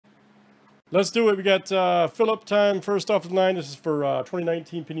Let's do it. We got fill-up time. First off the line, this is for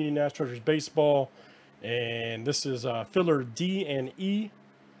 2019 Panini National Treasures Baseball. And this is filler D and E.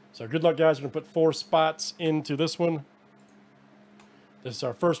 So good luck, guys. We're going to put 4 spots into this one. This is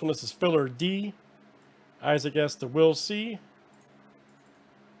our first one. This is filler D. Isaac S. to Will C.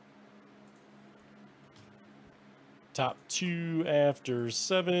 Top 2 after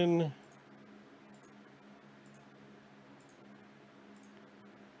 7.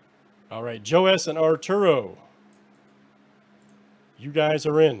 All right, Joe S. and Arturo. You guys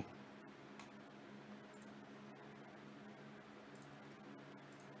are in.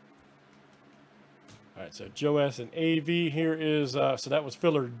 All right, so Joe S. and AV. Here is, so that was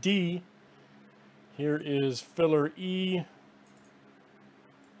filler D. Here is filler E.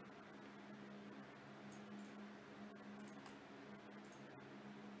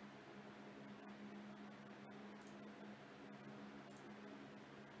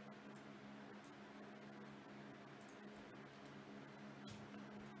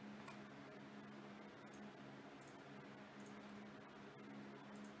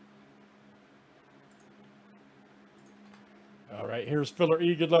 All right, here's filler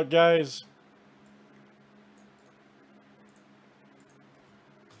E. Good luck, guys.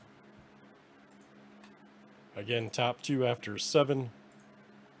 Again, top 2 after 7.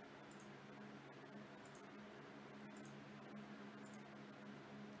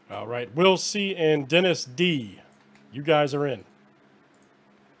 All right, Will C. and Dennis D. You guys are in.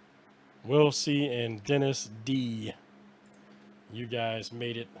 Will C. and Dennis D. You guys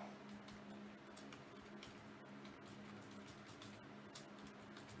made it.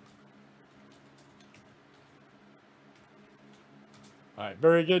 All right,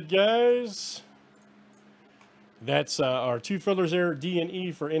 very good, guys. That's our 2 fillers there, D and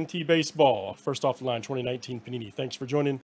E for NT Baseball. First off the line, 2019 Panini. Thanks for joining.